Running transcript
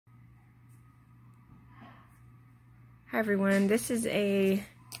Hi everyone, this is a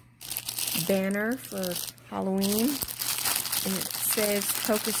banner for Halloween, and it says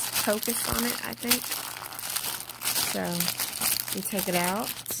Hocus Pocus on it, I think. So, we take it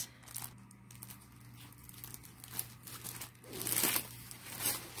out.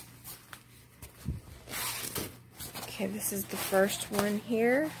 Okay, this is the first one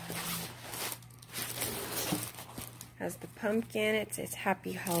here. Has the pumpkin, it says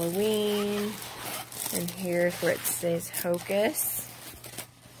Happy Halloween. And here's where it says Hocus.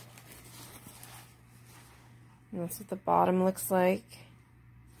 And that's what the bottom looks like.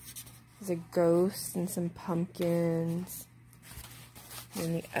 There's a ghost and some pumpkins.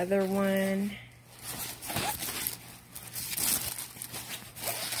 And the other one.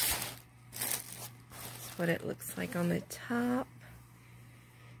 That's what it looks like on the top.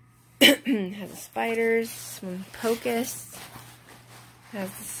 Has the spiders, some Pocus.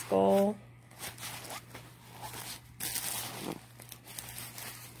 Has the skull.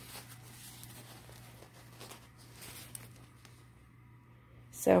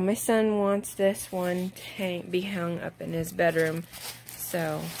 So my son wants this one to be hung up in his bedroom.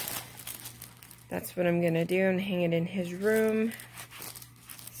 So that's what I'm going to do, and hang it in his room.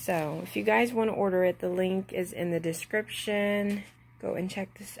 So if you guys want to order it, the link is in the description. Go and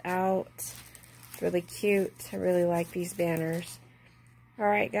check this out. It's really cute. I really like these banners.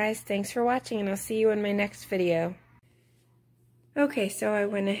 Alright guys, thanks for watching, and I'll see you in my next video. Okay, so I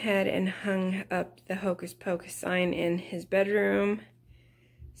went ahead and hung up the Hocus Pocus sign in his bedroom.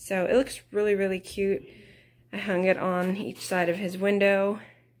 So it looks really, really cute. I hung it on each side of his window.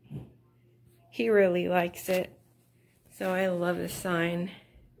 He really likes it. So I love this sign.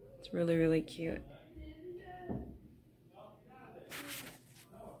 It's really, really cute.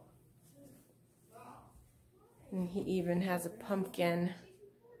 And he even has a pumpkin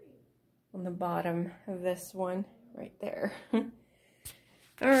on the bottom of this one right there.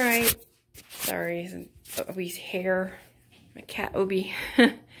 Alright. Sorry, Obi's hair. My cat Obi.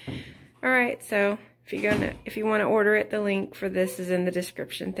 Alright, so if you want to order it, the link for this is in the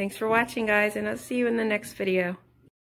description. Thanks for watching, guys, and I'll see you in the next video.